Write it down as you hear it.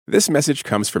This message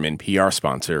comes from NPR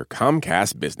sponsor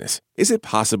Comcast Business. Is it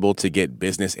possible to get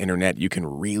business internet you can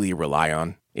really rely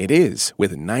on? It is,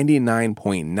 with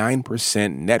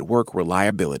 99.9% network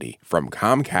reliability from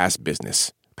Comcast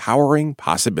Business, powering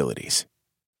possibilities.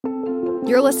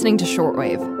 You're listening to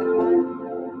Shortwave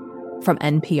from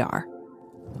NPR.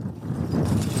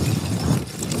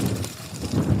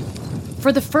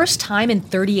 For the first time in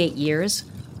 38 years,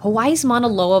 Hawaii's Mauna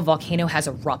Loa volcano has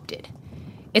erupted.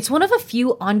 It's one of a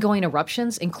few ongoing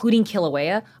eruptions, including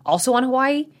Kilauea, also on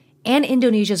Hawaii, and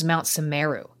Indonesia's Mount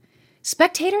Semeru.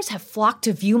 Spectators have flocked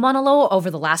to view Mauna Loa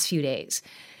over the last few days,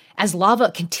 as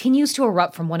lava continues to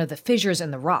erupt from one of the fissures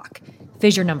in the rock,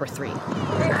 fissure number 3.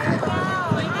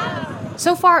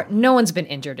 So far, no one's been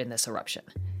injured in this eruption.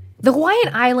 The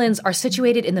Hawaiian Islands are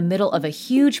situated in the middle of a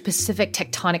huge Pacific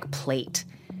tectonic plate.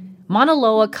 Mauna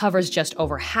Loa covers just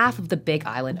over half of the big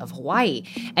island of Hawaii,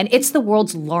 and it's the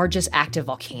world's largest active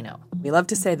volcano. We love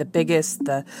to say the biggest,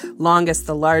 the longest,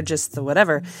 the largest, the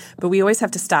whatever, but we always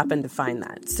have to stop and define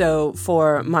that. So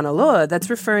for Mauna Loa, that's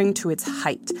referring to its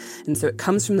height. And so it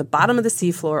comes from the bottom of the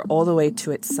seafloor all the way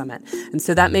to its summit. And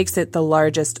so that makes it the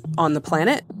largest on the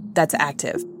planet that's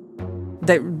active.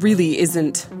 That really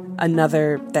isn't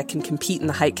another that can compete in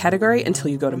the height category until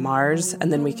you go to Mars,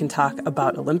 and then we can talk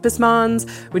about Olympus Mons,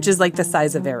 which is like the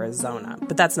size of Arizona,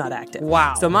 but that's not active.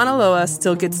 Wow. So Mauna Loa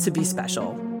still gets to be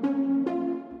special.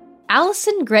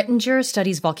 Allison Grettinger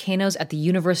studies volcanoes at the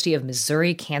University of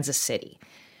Missouri, Kansas City.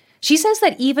 She says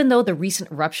that even though the recent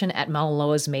eruption at Mauna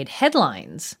Loa's made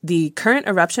headlines, the current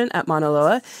eruption at Mauna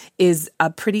Loa is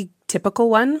a pretty typical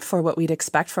one for what we'd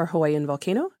expect for a Hawaiian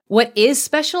volcano. What is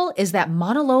special is that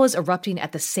Mauna Loa is erupting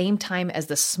at the same time as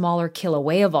the smaller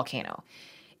Kilauea volcano.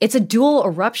 It's a dual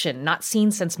eruption not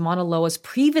seen since Mauna Loa's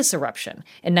previous eruption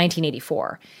in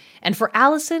 1984. And for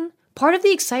Allison, part of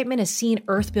the excitement is seeing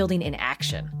Earth building in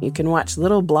action. You can watch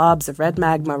little blobs of red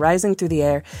magma rising through the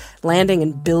air, landing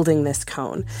and building this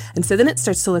cone. And so then it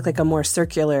starts to look like a more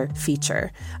circular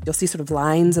feature. You'll see sort of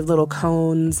lines of little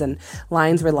cones and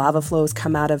lines where lava flows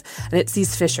come out of, and it's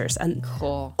these fissures. And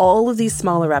cool. All of these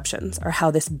small eruptions are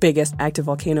how this biggest active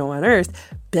volcano on Earth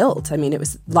built. I mean, it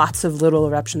was lots of little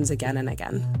eruptions again and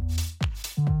again.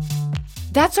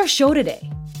 That's our show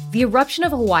today. The eruption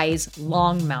of Hawaii's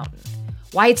Long Mountain.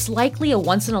 Why it's likely a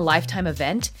once-in-a-lifetime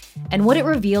event, and what it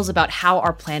reveals about how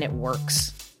our planet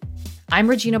works. I'm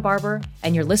Regina Barber,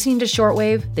 and you're listening to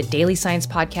Shortwave, the daily science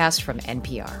podcast from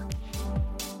NPR.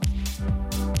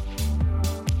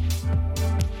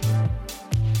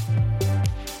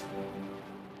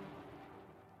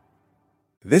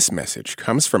 This message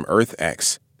comes from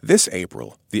EarthX. This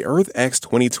April, the EarthX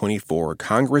 2024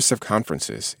 Congress of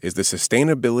Conferences is the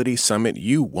sustainability summit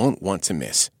you won't want to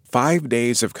miss. 5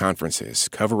 days of conferences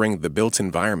covering the built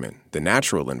environment, the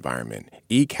natural environment,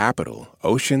 e-capital,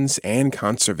 oceans, and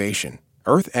conservation.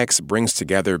 EarthX brings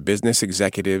together business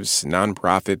executives,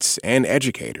 nonprofits, and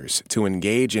educators to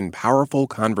engage in powerful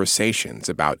conversations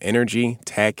about energy,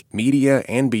 tech, media,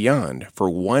 and beyond for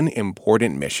one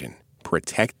important mission: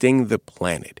 protecting the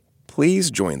planet.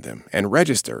 Please join them and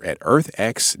register at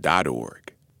earthx.org.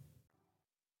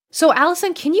 So,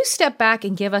 Allison, can you step back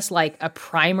and give us like a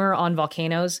primer on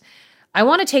volcanoes? I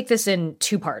want to take this in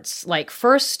two parts. Like,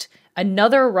 first,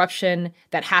 another eruption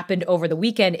that happened over the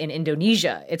weekend in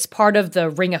Indonesia. It's part of the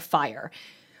Ring of Fire,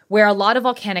 where a lot of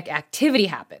volcanic activity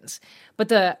happens. But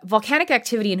the volcanic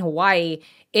activity in Hawaii,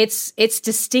 it's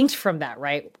distinct from that,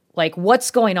 right? Like,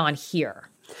 what's going on here?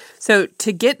 So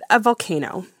to get a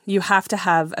volcano, you have to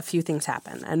have a few things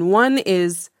happen. And one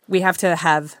is we have to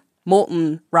have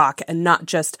molten rock and not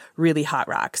just really hot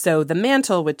rock. So the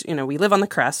mantle, which, we live on the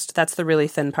crust, that's the really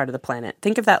thin part of the planet.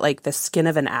 Think of that like the skin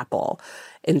of an apple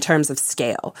in terms of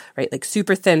scale, right? Like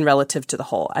super thin relative to the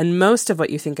whole. And most of what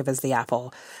you think of as the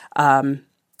apple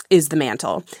is the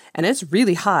mantle. And it's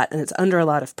really hot and it's under a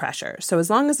lot of pressure. So as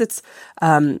long as it's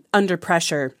under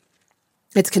pressure,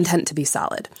 it's content to be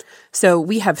solid. So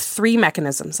we have 3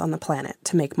 mechanisms on the planet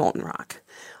to make molten rock.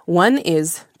 One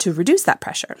is to reduce that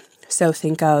pressure. So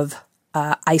think of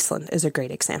Iceland is a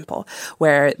great example,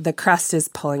 where the crust is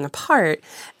pulling apart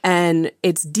and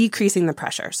it's decreasing the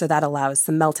pressure. So that allows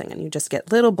the melting, and you just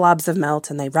get little blobs of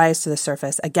melt and they rise to the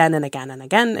surface again and again and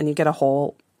again, and you get a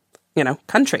whole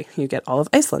country. You get all of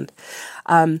Iceland.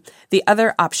 The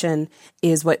other option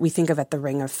is what we think of at the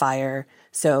Ring of Fire.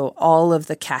 So all of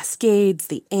the Cascades,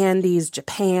 the Andes,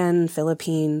 Japan,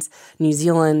 Philippines, New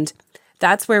Zealand,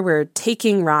 that's where we're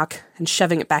taking rock and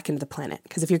shoving it back into the planet.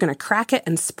 Because if you're going to crack it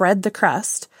and spread the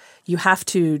crust, you have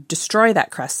to destroy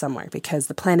that crust somewhere because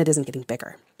the planet isn't getting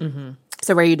bigger.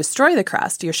 So where you destroy the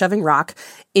crust, you're shoving rock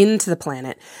into the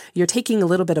planet. You're taking a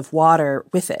little bit of water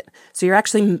with it. So you're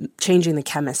actually changing the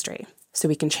chemistry. So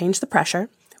we can change the pressure,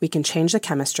 we can change the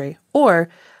chemistry, or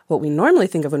what we normally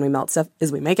think of when we melt stuff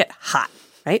is we make it hot,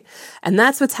 right? And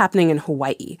that's what's happening in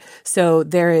Hawaii. So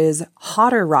there is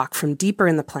hotter rock from deeper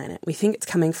in the planet. We think it's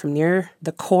coming from near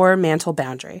the core mantle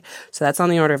boundary. So that's on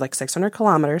the order of like 600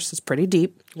 kilometers. It's pretty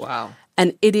deep. Wow.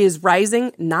 And it is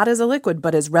rising not as a liquid,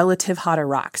 but as relative hotter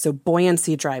rock. So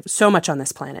buoyancy drives so much on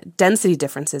this planet. Density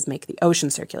differences make the ocean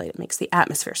circulate. It makes the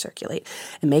atmosphere circulate.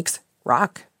 It makes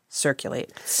rock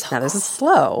circulate. Now, this is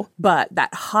slow, but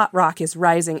that hot rock is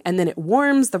rising, and then it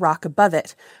warms the rock above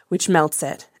it, which melts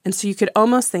it. And so you could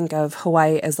almost think of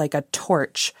Hawaii as like a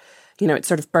torch. You know, it's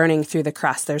sort of burning through the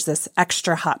crust. There's this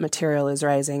extra hot material is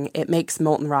rising. It makes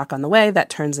molten rock on the way. That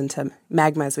turns into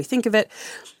magma as we think of it.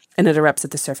 And it erupts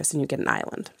at the surface and you get an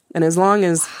island. And as long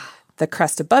as the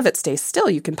crust above it stays still,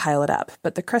 you can pile it up.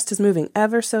 But the crust is moving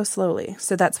ever so slowly.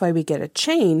 So that's why we get a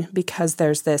chain, because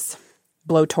there's this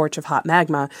blowtorch of hot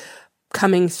magma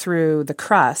coming through the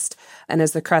crust. And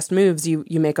as the crust moves, you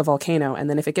make a volcano. And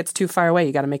then if it gets too far away,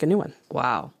 you got to make a new one.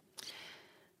 Wow.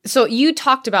 So you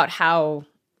talked about how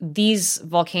these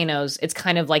volcanoes, it's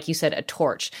kind of like you said, a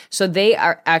torch. So they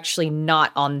are actually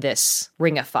not on this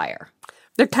ring of fire.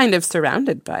 They're kind of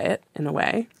surrounded by it in a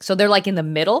way. So they're like in the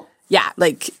middle? Yeah,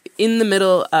 like in the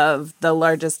middle of the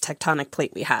largest tectonic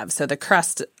plate we have. So the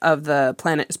crust of the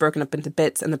planet is broken up into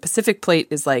bits, and the Pacific plate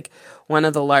is like one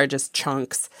of the largest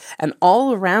chunks. And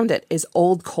all around it is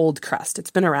old cold crust.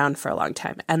 It's been around for a long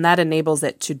time, and that enables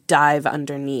it to dive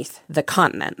underneath the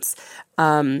continents.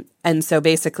 And so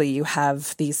basically you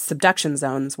have these subduction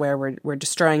zones where we're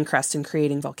destroying crust and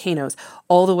creating volcanoes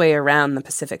all the way around the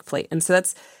Pacific plate. And so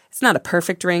it's not a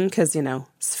perfect ring because, you know,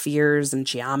 spheres and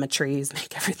geometries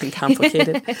make everything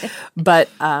complicated. But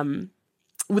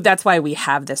that's why we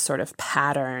have this sort of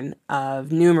pattern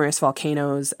of numerous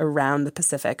volcanoes around the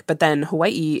Pacific. But then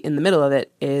Hawaii, in the middle of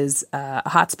it, is a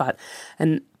hotspot.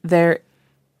 And there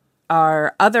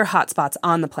are other hotspots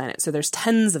on the planet. So there's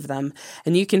tens of them,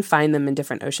 and you can find them in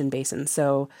different ocean basins.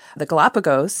 So the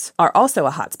Galapagos are also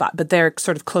a hotspot, but they're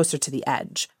sort of closer to the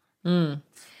edge. Mm.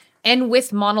 And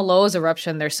with Mauna Loa's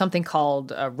eruption, there's something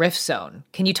called a rift zone.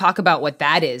 Can you talk about what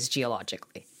that is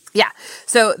geologically? Yeah.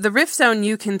 So the rift zone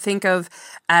you can think of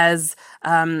as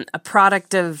a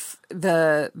product of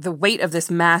the weight of this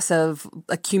massive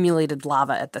accumulated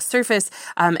lava at the surface,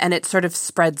 and it sort of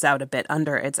spreads out a bit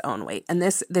under its own weight. And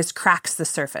this cracks the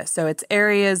surface. So it's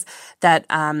areas that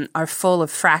are full of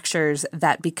fractures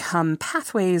that become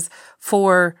pathways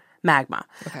for magma.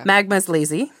 Okay. Magma is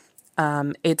lazy.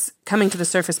 It's coming to the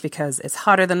surface because it's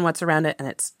hotter than what's around it and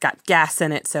it's got gas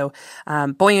in it. So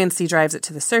buoyancy drives it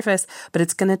to the surface, but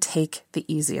it's going to take the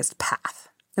easiest path.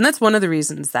 And that's one of the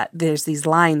reasons that there's these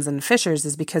lines and fissures,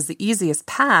 is because the easiest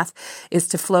path is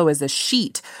to flow as a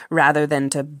sheet rather than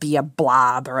to be a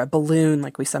blob or a balloon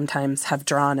like we sometimes have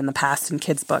drawn in the past in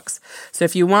kids' books. So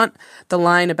if you want the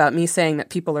line about me saying that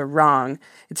people are wrong,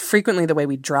 it's frequently the way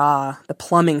we draw the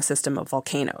plumbing system of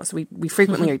volcanoes. We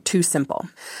frequently are too simple.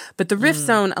 But the rift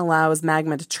zone allows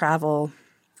magma to travel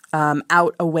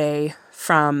out away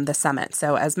from the summit.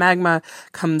 So as magma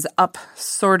comes up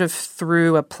sort of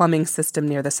through a plumbing system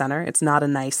near the center, it's not a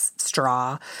nice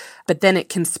straw, but then it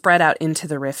can spread out into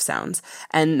the rift zones.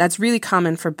 And that's really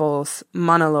common for both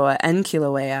Mauna Loa and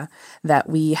Kilauea, that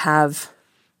we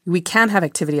can have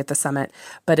activity at the summit,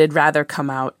 but it'd rather come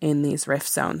out in these rift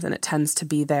zones. And it tends to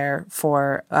be there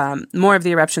for more of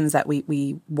the eruptions that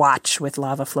we watch with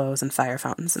lava flows and fire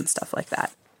fountains and stuff like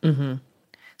that. Mm-hmm.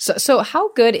 So how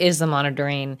good is the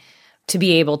monitoring to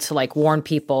be able to like warn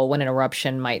people when an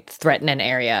eruption might threaten an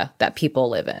area that people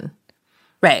live in?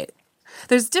 Right.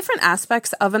 There's different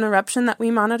aspects of an eruption that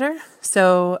we monitor.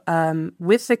 So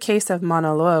with the case of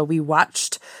Mauna Loa, we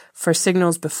watched for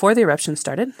signals before the eruption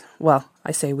started. Well,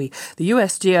 I say we, the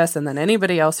USGS, and then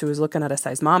anybody else who was looking at a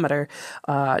seismometer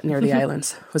near the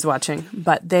islands was watching.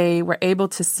 But they were able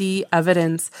to see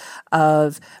evidence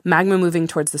of magma moving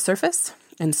towards the surface.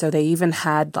 And so they even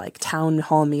had like town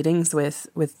hall meetings with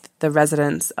the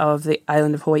residents of the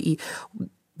island of Hawaii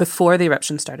before the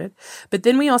eruption started. But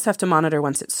then we also have to monitor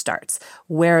once it starts.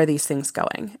 Where are these things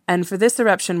going? And for this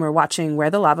eruption, we're watching where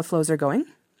the lava flows are going,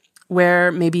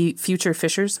 where maybe future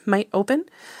fissures might open,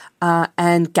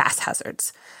 and gas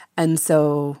hazards. And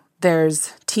so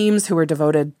there's teams who are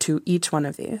devoted to each one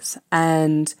of these.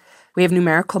 And we have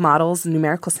numerical models and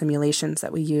numerical simulations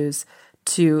that we use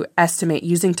to estimate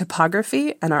using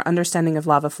topography and our understanding of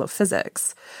lava flow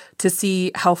physics to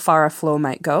see how far a flow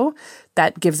might go.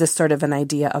 That gives us sort of an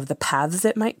idea of the paths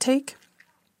it might take.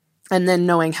 And then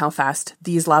knowing how fast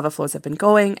these lava flows have been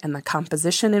going and the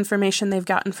composition information they've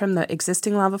gotten from the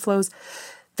existing lava flows,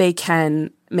 they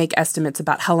can make estimates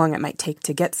about how long it might take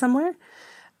to get somewhere.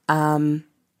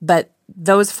 But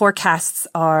those forecasts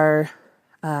are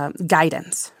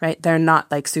guidance, right? They're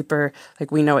not like super,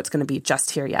 like we know it's going to be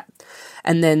just here yet.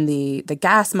 And then the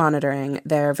gas monitoring,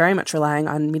 they're very much relying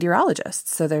on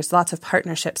meteorologists. So there's lots of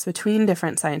partnerships between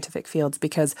different scientific fields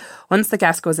because once the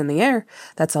gas goes in the air,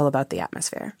 that's all about the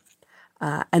atmosphere.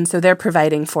 And so they're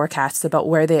providing forecasts about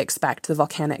where they expect the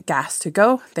volcanic gas to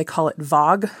go. They call it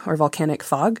VOG, or volcanic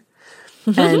fog.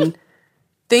 And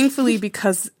thankfully,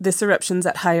 because this eruption's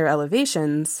at higher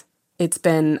elevations, it's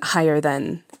been higher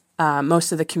than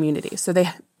most of the community. So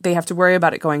they have to worry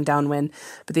about it going downwind,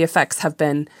 but the effects have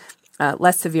been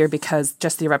less severe because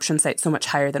just the eruption site's so much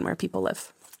higher than where people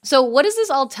live. So what does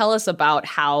this all tell us about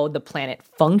how the planet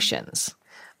functions?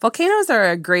 Volcanoes are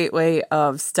a great way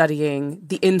of studying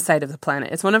the inside of the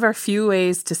planet. It's one of our few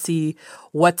ways to see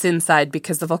what's inside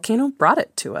because the volcano brought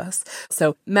it to us.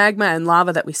 So magma and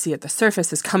lava that we see at the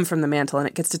surface has come from the mantle, and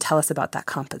it gets to tell us about that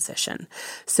composition.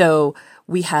 So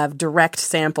we have direct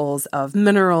samples of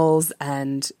minerals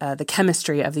and the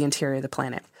chemistry of the interior of the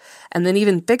planet. And then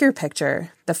even bigger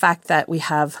picture, the fact that we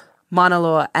have Mauna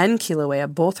Loa and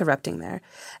Kilauea both erupting there.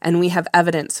 And we have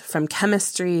evidence from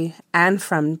chemistry and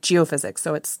from geophysics.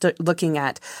 So it's looking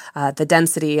at the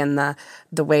density and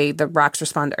the way the rocks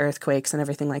respond to earthquakes and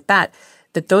everything like that,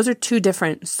 that those are two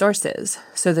different sources.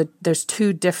 So that there's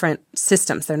two different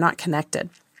systems. They're not connected.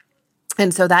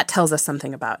 And so that tells us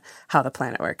something about how the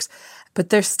planet works.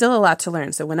 But there's still a lot to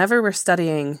learn. So whenever we're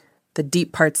studying the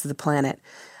deep parts of the planet,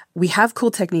 we have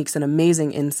cool techniques and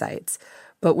amazing insights.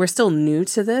 But we're still new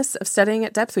to this of studying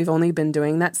at depth. We've only been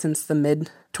doing that since the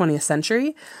mid-20th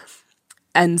century.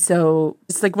 And so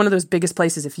it's like one of those biggest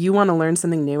places. If you want to learn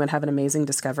something new and have an amazing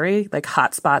discovery, like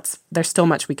hotspots, there's still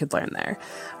much we could learn there.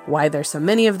 Why there's so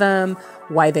many of them,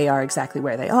 why they are exactly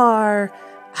where they are,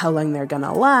 how long they're going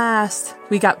to last.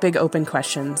 We got big open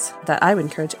questions that I would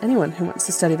encourage anyone who wants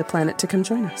to study the planet to come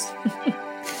join us.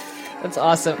 That's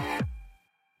awesome.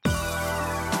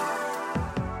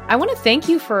 I want to thank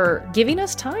you for giving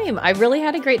us time. I really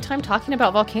had a great time talking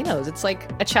about volcanoes. It's like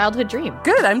a childhood dream.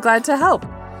 Good. I'm glad to help.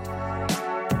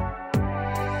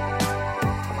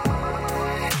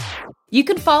 You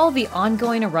can follow the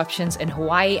ongoing eruptions in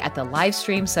Hawaii at the live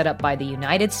stream set up by the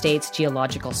United States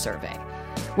Geological Survey.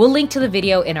 We'll link to the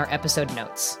video in our episode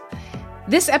notes.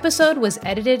 This episode was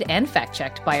edited and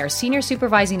fact-checked by our senior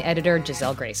supervising editor,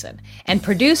 Giselle Grayson, and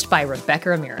produced by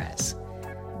Rebecca Ramirez.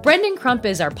 Brendan Crump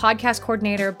is our podcast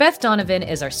coordinator, Beth Donovan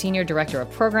is our senior director of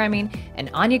programming, and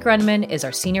Anya Grunman is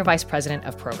our senior vice president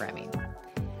of programming.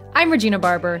 I'm Regina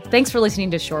Barber. Thanks for listening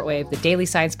to Shortwave, the daily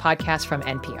science podcast from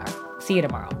NPR. See you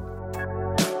tomorrow.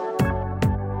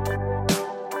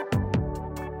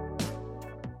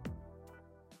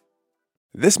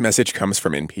 This message comes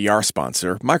from NPR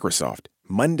sponsor Microsoft.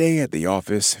 Monday at the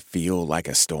office feel like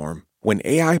a storm? When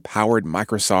AI-powered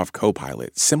Microsoft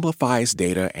Copilot simplifies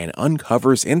data and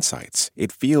uncovers insights,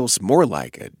 it feels more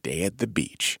like a day at the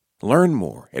beach. Learn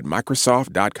more at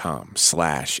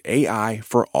Microsoft.com/AI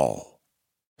for all.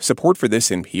 Support for this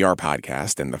NPR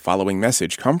podcast and the following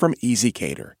message come from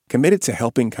EasyCater, committed to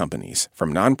helping companies,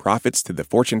 from nonprofits to the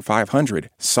Fortune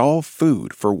 500, solve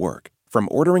food for work. From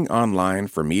ordering online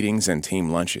for meetings and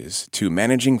team lunches to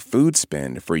managing food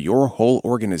spend for your whole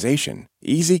organization,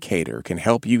 EasyCater can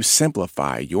help you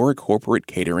simplify your corporate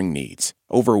catering needs.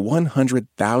 Over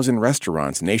 100,000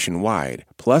 restaurants nationwide,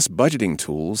 plus budgeting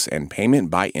tools and payment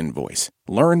by invoice.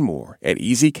 Learn more at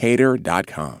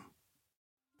easycater.com.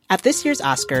 At this year's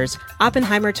Oscars,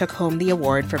 Oppenheimer took home the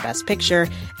award for Best Picture,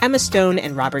 Emma Stone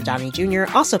and Robert Downey Jr.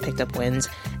 also picked up wins,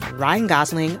 and Ryan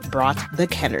Gosling brought the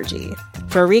Kenergy.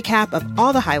 For a recap of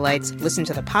all the highlights, listen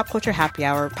to the Pop Culture Happy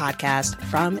Hour podcast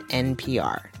from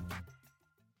NPR.